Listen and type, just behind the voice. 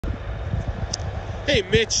Hey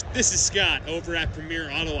Mitch, this is Scott over at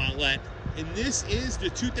Premier Auto Outlet, and this is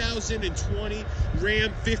the 2020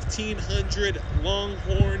 Ram 1500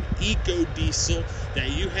 Longhorn Eco Diesel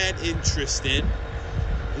that you had interest in.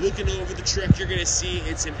 Looking over the truck, you're going to see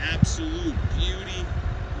it's an absolute beauty.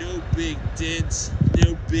 No big dents,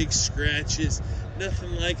 no big scratches,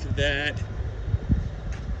 nothing like that.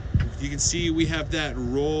 You can see we have that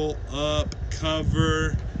roll up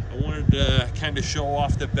cover. I wanted to kind of show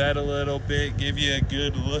off the bed a little bit, give you a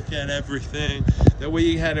good look at everything. That way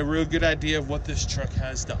you had a real good idea of what this truck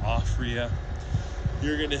has to offer you.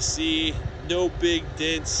 You're gonna see no big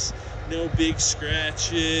dents, no big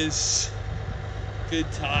scratches,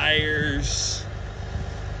 good tires.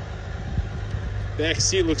 Back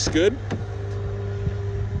seat looks good.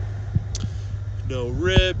 No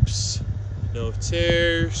rips, no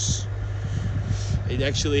tears. It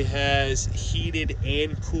actually has heated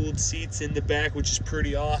and cooled seats in the back, which is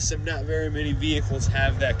pretty awesome. Not very many vehicles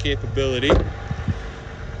have that capability.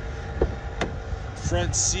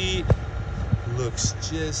 Front seat looks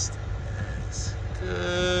just as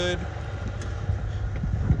good.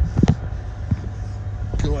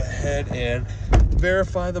 Go ahead and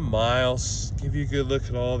verify the miles. Give you a good look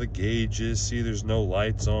at all the gauges. See, there's no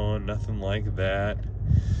lights on, nothing like that.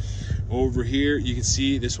 Over here, you can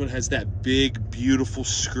see this one has that big, beautiful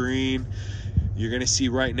screen. You're gonna see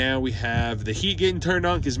right now we have the heat getting turned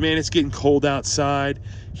on because, man, it's getting cold outside.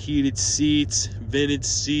 Heated seats, vented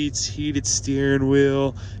seats, heated steering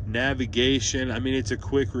wheel, navigation. I mean, it's a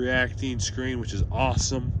quick reacting screen, which is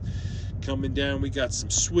awesome. Coming down, we got some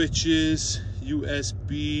switches,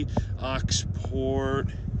 USB, aux port,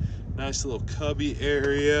 nice little cubby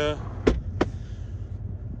area.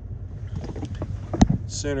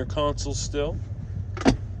 Center console still.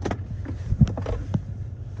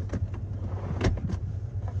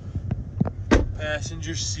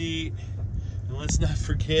 Passenger seat. And let's not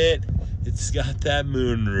forget, it's got that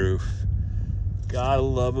moonroof. Gotta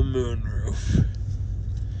love a moonroof.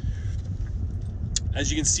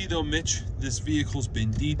 As you can see though, Mitch, this vehicle's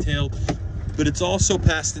been detailed, but it's also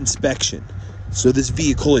passed inspection. So this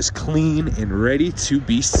vehicle is clean and ready to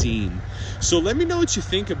be seen. So let me know what you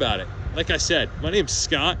think about it. Like I said, my name's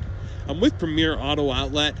Scott. I'm with Premier Auto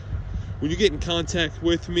Outlet. When you get in contact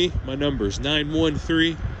with me, my number is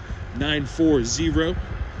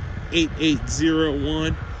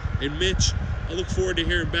 913-940-8801. And Mitch, I look forward to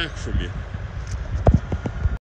hearing back from you.